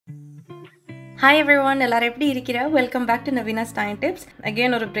Hi everyone, எல்லாரும் எப்படி இருக்கீங்க? Welcome back to Naveena Time Tips.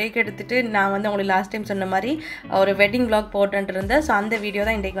 Again ஒரு break எடுத்துட்டு நான் வந்து உங்களுக்கு லாஸ்ட் டைம் சொன்ன மாதிரி ஒரு வெட்டிங் vlog போட்டுட்டு இருந்தேன். சோ அந்த வீடியோ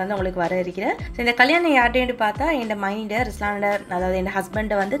தான் இன்னைக்கு வந்து உங்களுக்கு வர இருக்கிறேன். சோ இந்த கல்யாணம் யார்ட்டேன்னு பார்த்தா என் மைண்ட் ரிஸ்லாண்டர் அதாவது என்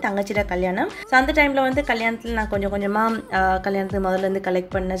ஹஸ்பண்ட் வந்து தங்கச்சிட கல்யாணம். சோ அந்த டைம்ல வந்து கல்யாணத்துல நான் கொஞ்சம் கொஞ்சமா கல்யாணத்துக்கு முதல்ல இருந்து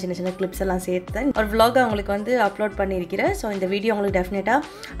கலெக்ட் பண்ண சின்ன சின்ன கிளிப்ஸ் எல்லாம் சேர்த்து ஒரு vlog உங்களுக்கு வந்து அப்லோட் பண்ணியிருக்கிறேன். சோ இந்த வீடியோ உங்களுக்கு டெஃபினட்டா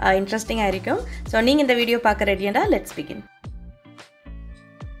இன்ட்ரெஸ்டிங்கா இருக்கும். சோ நீங்க இந்த வீடியோ பார்க்க ரெடியா? Let's begin.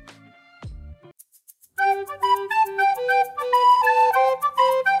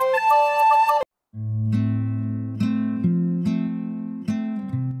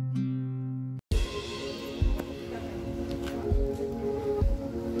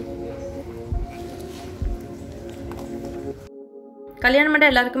 கல்யாணம்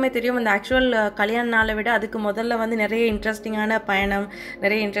மட்டும் எல்லாருக்குமே தெரியும். அந்த ஆக்சுவல் கல்யாண நாளை விட அதுக்கு முதல்ல வந்து நிறைய இன்ட்ரெஸ்டிங்கான பயணம்,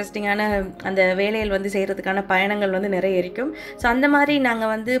 நிறைய இன்ட்ரெஸ்டிங்கான அந்த வேலைகள் வந்து செய்கிறதுக்கான பயணங்கள் வந்து நிறைய இருக்கும். ஸோ அந்த மாதிரி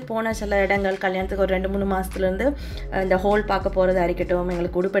நாங்கள் வந்து போன சில இடங்கள் கல்யாணத்துக்கு ஒரு 2-3 மாதத்துலேருந்து இந்த ஹோல் பார்க்க போகிறதா இருக்கட்டும்,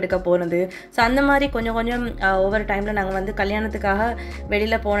 எங்களுக்கு உடுப்பெடுக்க போகிறது. ஸோ அந்த மாதிரி கொஞ்சம் கொஞ்சம் ஒவ்வொரு டைமில் நாங்கள் வந்து கல்யாணத்துக்காக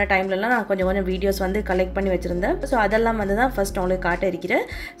வெளியில் போன டைம்லலாம் நான் கொஞ்சம் கொஞ்சம் வீடியோஸ் வந்து கலெக்ட் பண்ணி வச்சுருந்தேன். ஸோ அதெல்லாம் வந்து தான் ஃபஸ்ட் உங்களுக்கு காட்ட இருக்கிறேன்.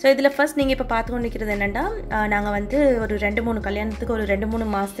 ஸோ இதில் ஃபஸ்ட் நீங்கள் இப்போ பார்த்து கொண்டு இருக்கிறது என்னென்னா, நாங்கள் வந்து ஒரு 2-3 கல்யாணத்துக்கு ஒரு 2-3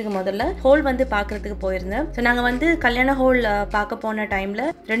 மாசத்துக்கு முதல்ல ஹோல் வந்து பார்க்கறதுக்கு போயிருந்தேன். ஸோ நாங்கள் வந்து கல்யாண ஹோல் பார்க்க போன டைமில்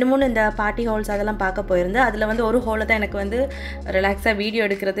 2-3 இந்த பார்ட்டி ஹோல்ஸ் அதெல்லாம் பார்க்க போயிருந்தேன். அதில் வந்து ஒரு ஹோலை தான் எனக்கு வந்து ரிலாக்ஸாக வீடியோ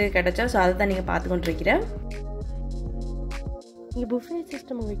எடுக்கிறது கிடைச்சா. ஸோ அதை தான் நீங்கள் பார்த்து கொண்டிருக்கிறேன். இங்கே புஃபே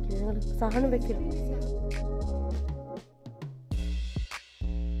சிஸ்டம் வைக்கிறேன், சாணம் வைக்கிறேன்.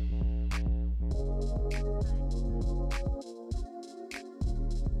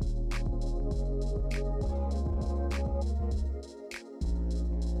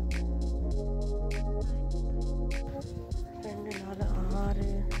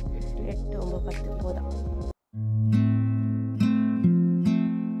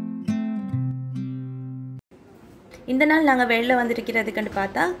 இந்த நாள் நாங்கள் வெளில வந்துருக்கிறதுக்குன்னு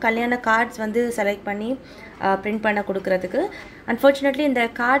பார்த்தா கல்யாண கார்ட்ஸ் வந்து செலக்ட் பண்ணி பிரிண்ட் பண்ண கொடுக்குறதுக்கு. அன்ஃபார்ச்சுனேட்லி இந்த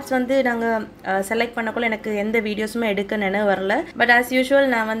கார்ட்ஸ் வந்து நாங்கள் செலக்ட் பண்ணக்குள்ள எனக்கு எந்த வீடியோஸுமே எடுக்க நினைவு வரல. பட் ஆஸ் யூஷுவல்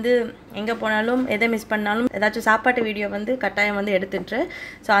நான் வந்து எங்கே போனாலும் எதை மிஸ் பண்ணாலும் ஏதாச்சும் சாப்பாட்டு வீடியோ வந்து கட்டாயம் வந்து எடுத்துட்டுரு.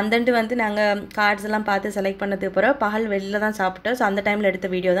 ஸோ அந்தண்டு வந்து நாங்கள் கார்ட்ஸ் எல்லாம் பார்த்து செலக்ட் பண்ணதுக்கு பிறகு பகல் வெளில தான் சாப்பிட்டோம். ஸோ அந்த டைமில் எடுத்த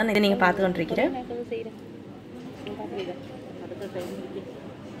வீடியோ தான் இதை நீங்கள் பார்த்து கொண்டிருக்கிறேன்.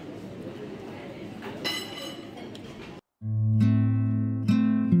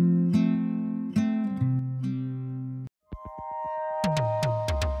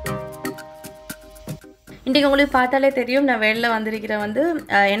 இன்றைக்கி உங்களுக்கு பார்த்தாலே தெரியும் நான் வெளியில் வந்திருக்கிறேன் வந்து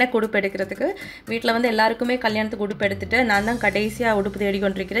எனக்கு உடுப்பு எடுக்கிறதுக்கு. வீட்டில் வந்து எல்லாருக்குமே கல்யாணத்துக்கு உடுப்பு எடுத்துகிட்டு நான் தான் கடைசியாக உடுப்பு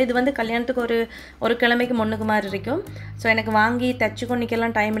தேடிக்கொண்டிருக்கிறேன். இது வந்து கல்யாணத்துக்கு ஒரு கிழமைக்கு முன்னுக்கு மாதிரி இருக்கும். ஸோ எனக்கு வாங்கி தச்சு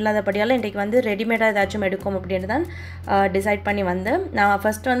கொண்டிக்கலாம் டைம் இல்லாதபடியால் இன்றைக்கி வந்து ரெடிமேடாக ஏதாச்சும் எடுக்கும் அப்படின்னு தான் டிசைட் பண்ணி வந்தேன். நான்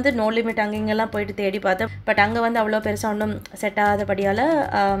ஃபஸ்ட்டு வந்து நோ லிமிட் அங்கெங்கெல்லாம் போயிட்டு தேடி பார்த்தேன். பட் அங்கே வந்து அவ்வளோ பெருசாக ஒன்றும் செட் ஆகாதபடியால்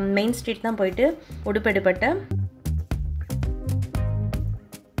மெயின் ஸ்ட்ரீட் தான் போயிட்டு உடுப்பு எடுப்பட்டேன்.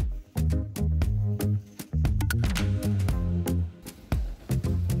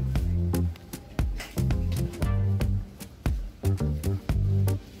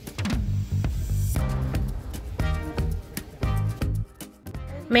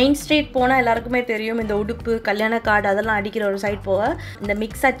 மெயின் ஸ்ட்ரீட் போனால் எல்லாருக்குமே தெரியும் இந்த உடுப்பு கல்யாண கார்டு அதெல்லாம் அடிக்கிற ஒரு சைட் போக இந்த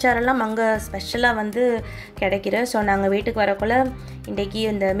மிக்ஸ் அச்சாரெல்லாம் அங்கே ஸ்பெஷலாக வந்து கிடைக்கிற. ஸோ நாங்கள் வீட்டுக்கு வரக்குள்ள இன்றைக்கி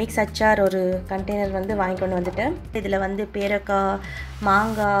இந்த மிக்ஸ் அச்சார் ஒரு கண்டெய்னர் வந்து வாங்கி கொண்டு வந்துட்டேன். இதில் வந்து பேரக்காய்,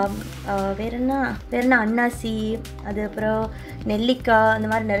 மாங்காய், வேறு என்ன அன்னாசி, அதுக்கப்புறம் நெல்லிக்காய், அந்த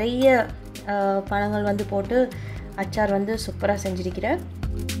மாதிரி நிறைய பழங்கள் வந்து போட்டு அச்சார் வந்து சூப்பராக செஞ்சிருக்கிறேன்.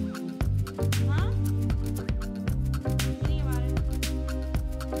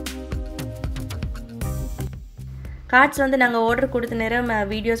 கார்ட்ஸ் வந்து நாங்கள் ஆர்டர் கொடுத்த நேரம்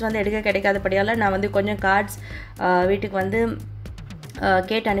வீடியோஸ் வந்து எடுக்க கிடைக்காதபடியால் நான் வந்து கொஞ்சம் கார்ட்ஸ் வீட்டுக்கு வந்து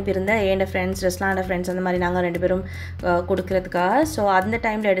கேட்டு அனுப்பியிருந்தேன். என் ஃப்ரெண்ட்ஸ், ரெஸ்லாண்ட ஃப்ரெண்ட்ஸ், அந்த மாதிரி நாங்கள் 2 பேரும் கொடுக்கறதுக்காக. ஸோ அந்த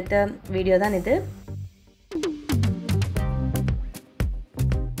டைமில் எடுத்த வீடியோ தான் இது.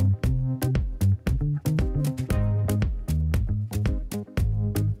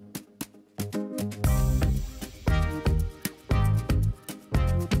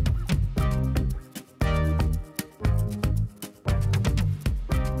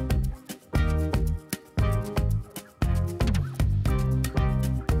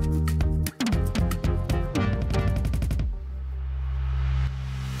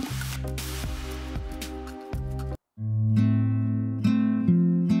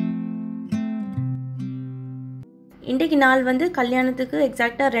 இன்றைக்கு நாள் வந்து கல்யாணத்துக்கு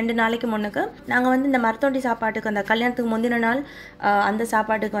எக்ஸாக்டாக 2 நாளைக்கு முன்னுக்கு நாங்கள் வந்து இந்த மரத்தொண்டி சாப்பாட்டுக்கு அந்த கல்யாணத்துக்கு முந்தின நாள் அந்த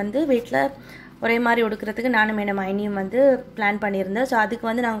சாப்பாட்டுக்கு வந்து வீட்டில் ஒரே மாதிரி உடுக்கிறதுக்கு நானும் என்ன மைனியும் வந்து பிளான் பண்ணியிருந்தேன். ஸோ அதுக்கு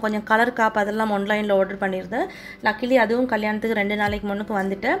வந்து நாங்கள் கொஞ்சம் கலர் காப் அதெல்லாம் ஆன்லைனில் ஆர்டர் பண்ணியிருந்தேன். லக்கிலி அதுவும் கல்யாணத்துக்கு 2 நாளைக்கு முன்னுக்கு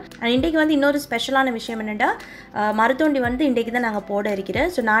வந்துட்டு. அண்ட் இன்றைக்கி வந்து இன்னொரு ஸ்பெஷலான விஷயம் என்னென்னா மருத்தோண்டி வந்து இன்றைக்கி தான் நாங்கள் போட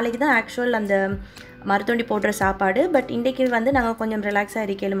இருக்கிறேன். ஸோ நாளைக்கு தான் ஆக்சுவல் அந்த மருத்தோண்டி போடுற சாப்பாடு. பட் இன்றைக்கி வந்து நாங்கள் கொஞ்சம் ரிலாக்ஸாக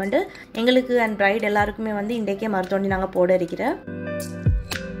இருக்கலுமெண்டு எங்களுக்கு அண்ட் பிரைட் எல்லாருக்குமே வந்து இன்றைக்கே மருத்தோண்டி நாங்கள் போட இருக்கிறேன்.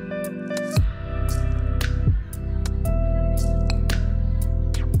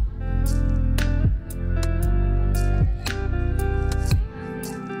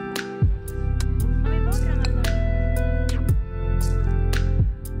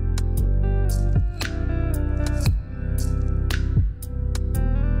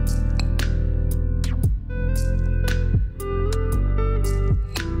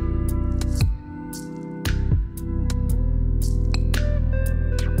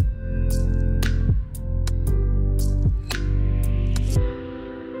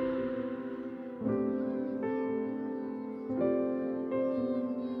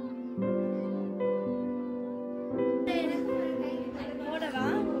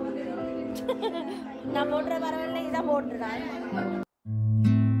 நான் போடுற பரவாயில்ல, இதான் போட்டுருக்கேன்.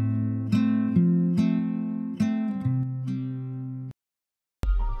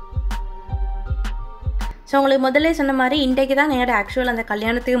 ஸோ உங்களுக்கு முதல்ல சொன்ன மாதிரி இன்றைக்கி தான் எங்களோட ஆக்சுவல் அந்த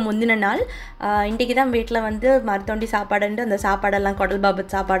கல்யாணத்துக்கு முந்தின நாள். இன்றைக்கி தான் வீட்டில் வந்து மருத்தோண்டி சாப்பாடுன்ட்டு அந்த சாப்பாடெல்லாம் குடல்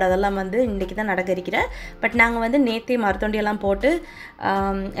பாபத் சாப்பாடு அதெல்லாம் வந்து இன்றைக்கி தான் நடக்க இருக்கிறேன். பட் நாங்கள் வந்து நேற்றே மருத்தோண்டியெல்லாம் போட்டு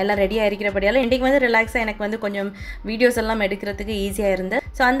எல்லாம் ரெடியாக இருக்கிறபடியால் இன்றைக்கி வந்து ரிலாக்ஸாக எனக்கு வந்து கொஞ்சம் வீடியோஸ் எல்லாம் எடுக்கிறதுக்கு ஈஸியாக இருந்தது.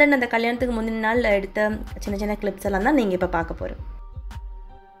 ஸோ அந்த கல்யாணத்துக்கு முந்தின நாள் எடுத்த சின்ன சின்ன கிளிப்ஸ் எல்லாம் தான் நீங்கள் இப்போ பார்க்க போகிறோம்.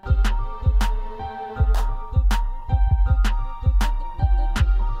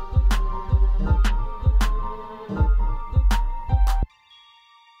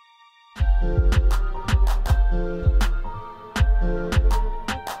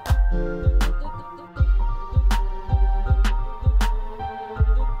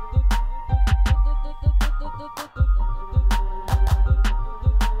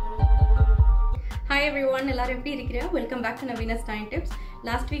 Hi everyone, எல்லாரும் எப்படி இருக்கிறீங்க? Welcome back to நவீனாஸ் time tips.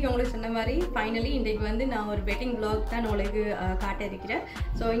 Last week உங்களுக்கு சொன்ன மாதிரி ஃபைனலி இன்றைக்கு வந்து நான் ஒரு வெட்டிங் vlog தான் உங்களுக்கு காட்ட இருக்கிறேன்.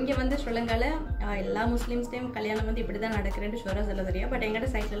 ஸோ இங்கே வந்து ஸ்ரீலங்காவில் எல்லா முஸ்லீம்ஸ்டையும் கல்யாணம் வந்து இப்படி தான் நடக்கிறேன்னு ஷோராக சொல்ல தெரியும். பட் எங்களோட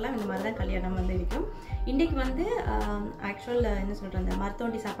சைட்லலாம் இந்த மாதிரி தான் கல்யாணம் வந்து இருக்கும். இன்றைக்கு வந்து ஆக்சுவல் என்ன சொல்கிறேன், அந்த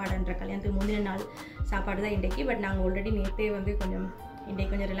மருத்தோண்டி சாப்பாடுன்ற கல்யாணத்துக்கு முந்தின நாள் சாப்பாடு தான் இன்றைக்கி. பட் நாங்கள் ஆல்ரெடி நேற்றே வந்து இன்றைக்கி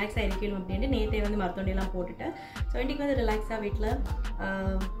கொஞ்சம் ரிலாக்ஸாக இருக்கணும் அப்படின்ட்டு நேற்றே வந்து மருத்தோண்டியெல்லாம் போட்டுட்டேன். ஸோ இன்றைக்கி வந்து ரிலாக்ஸாக வீட்டில்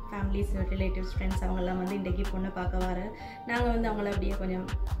ஃபேமிலிஸ், ரிலேட்டிவ்ஸ், ஃப்ரெண்ட்ஸ் அவங்கெல்லாம் வந்து இன்றைக்கி பொண்ணை பார்க்க வர நாங்கள் வந்து அவங்கள அப்படியே கொஞ்சம்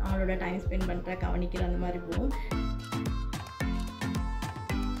அவங்களோட டைம் ஸ்பெண்ட் பண்ணுற கவனிக்கிற அந்த மாதிரி போவோம்.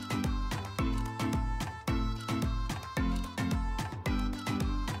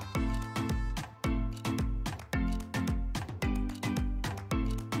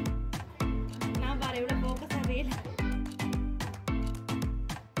 நான் பாரு எவ்வளோ ஃபோக்கஸாகவே இல்லை.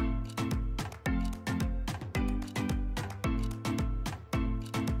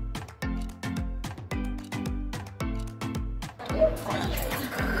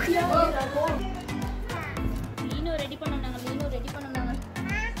 மீனும் ரெடி பண்ணோம்.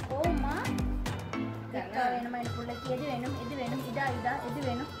 ஓமா வேணுமா எனக்கு பிள்ளைக்கு எது வேணும் இதா எது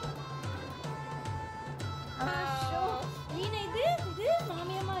வேணும்? இது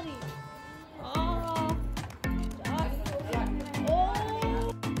மாமியா மாதிரி.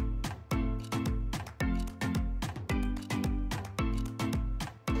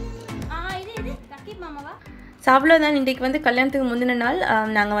 இது ரக்கீப் மாமாவா? ஸோ அவ்வளோதான். இன்றைக்கி வந்து கல்யாணத்துக்கு முந்தின நாள்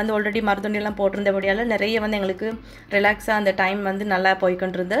நாங்கள் வந்து ஆல்ரெடி மருத்தோண்டியெல்லாம் போட்டிருந்தபடியால் நிறைய வந்து எங்களுக்கு ரிலாக்ஸாக அந்த டைம் வந்து நல்லா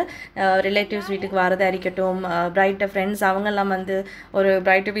போய்கொண்டிருந்த ரிலேட்டிவ்ஸ் வீட்டுக்கு வரதாக இருக்கட்டும், பிரைட் ஃப்ரெண்ட்ஸ் அவங்கெல்லாம் வந்து ஒரு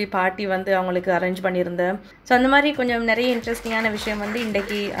பிரைட் டு பி பார்ட்டி வந்து அவங்களுக்கு அரேஞ்ச் பண்ணியிருந்தேன். ஸோ அந்த மாதிரி கொஞ்சம் நிறைய இன்ட்ரெஸ்டிங்கான விஷயம் வந்து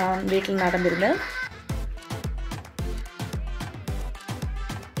இன்றைக்கி வீட்டில் நடந்திருந்தேன்.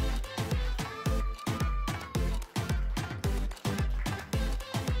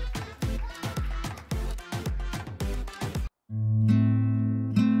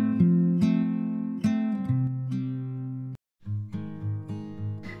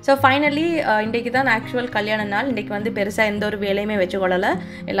 ஸோ ஃபைனலி இன்றைக்கி தான் ஆக்சுவல் கல்யாண நாள். இன்றைக்கி வந்து பெருசாக எந்த ஒரு வேலையுமே வச்சுக்கொள்ளலை.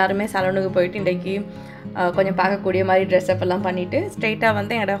 எல்லாருமே சலூனுக்கு போயிட்டு இன்றைக்கி கொஞ்சம் பார்க்கக்கூடிய மாதிரி ட்ரெஸ்அப் எல்லாம் பண்ணிவிட்டு ஸ்ட்ரெயிட்டாக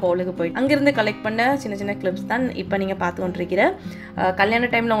வந்து என்னோட ஹோலுக்கு போயிட்டு அங்கேருந்து கலெக்ட் பண்ண சின்ன சின்ன கிளிப்ஸ் தான் இப்போ நீங்கள் பார்த்து கொண்டிருக்கிறேன்.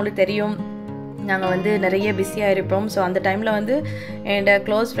 கல்யாண டைமில் உங்களுக்கு தெரியும் நாங்கள் வந்து நிறைய பிஸியாக இருப்போம். ஸோ அந்த டைமில் வந்து என்னோட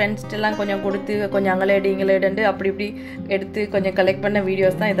க்ளோஸ் ஃப்ரெண்ட்ஸ்ட்டெல்லாம் கொஞ்சம் கொடுத்து கொஞ்சம் இங்கலேடு அப்படி இப்படி எடுத்து கொஞ்சம் கலெக்ட் பண்ண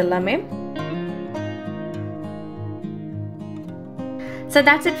வீடியோஸ் தான் இதெல்லாமே. So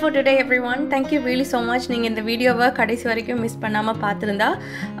that's it for today everyone. Thank you really so much. நீங்கள் இந்த வீடியோவை கடைசி வரைக்கும் மிஸ் பண்ணாமல் பார்த்துருந்தா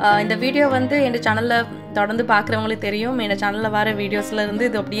இந்த வீடியோ வந்து என் சேனலில் தொடர்ந்து பார்க்குறவங்களுக்கு தெரியும். என் சேனலில் வர வீடியோஸில் இருந்து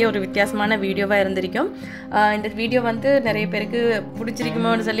இது அப்படியே ஒரு வித்தியாசமான வீடியோவாக இருந்திருக்கும். இந்த வீடியோ வந்து நிறைய பேருக்கு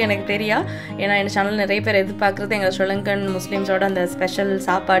பிடிச்சிருக்குமோன்னு சொல்லி எனக்கு தெரியா. ஏன்னா என் சேனல் நிறைய பேர் எதிர்பார்க்குறது எங்கள் ஸ்ரீலங்கன் முஸ்லீம்ஸோட அந்த ஸ்பெஷல்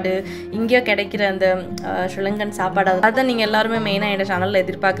சாப்பாடு, இங்கே கிடைக்கிற அந்த ஸ்ரீலங்கன் சாப்பாடு, அதான் நீங்கள் எல்லாருமே மெயினாக என் சேனலில்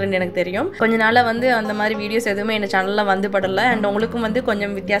எதிர்பார்க்குறேன்னு எனக்கு தெரியும். கொஞ்ச நாளாக வந்து அந்த மாதிரி வீடியோஸ் எதுவுமே என் சேனலில் வந்து படலை. அண்ட் உங்களுக்கும் வந்து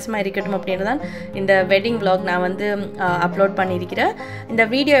கொஞ்சம் வித்தியாசமாக இருக்கட்டும் அப்படின்னு தான் இந்த வெட்டிங் vlog நான் வந்து அப்லோட் பண்ணியிருக்கிறேன். இந்த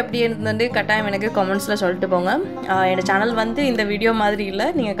வீடியோ எப்படி இருந்தது கட்டாயம் எனக்கு கமெண்ட்ஸில் சொல்லிட்டு போங்க. என் சேனல் வந்து இந்த வீடியோ மாதிரி இல்லை.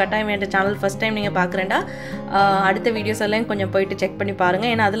 நீங்கள் கட்டாயம் என் சேனல் ஃபஸ்ட் டைம் நீங்கள் பார்க்குறேன்டா அடுத்த வீடியோஸ் எல்லாம் கொஞ்சம் போயிட்டு செக் பண்ணி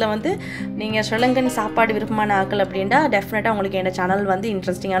பாருங்கள். ஏன்னா அதில் வந்து நீங்கள் ஸ்ரீலங்கன் சாப்பாடு விருப்பமான ஆக்கள் அப்படின்னா டெஃபினட்டாக உங்களுக்கு என் சேனல் வந்து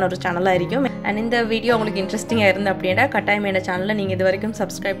இன்ட்ரெஸ்டிங்கான ஒரு சேனலாக இருக்கும். அண்ட் இந்த வீடியோ உங்களுக்கு இன்ட்ரெஸ்டிங்காக இருந்து அப்படின்னா கட்டாயம் என் சேனலில் நீங்கள் இது வரைக்கும்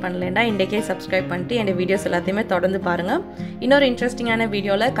சப்ஸ்கிரைப் பண்ணலேண்டா இன்றைக்கே சப்ஸ்கிரைப் பண்ணிட்டு என் வீடியோஸ் எல்லாத்தையுமே தொடர்ந்து பாருங்கள். இன்னொரு இன்ட்ரெஸ்டிங்கான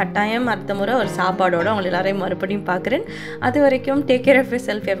வீடியோவில் கட்டாயம் அடுத்த முறை ஒரு சாப்பாடோடு உங்களை எல்லாரையும் மறுபடியும் பார்க்குறேன். அது வரைக்கும் take care of your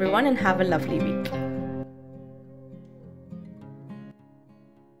self every one and have a lovely week.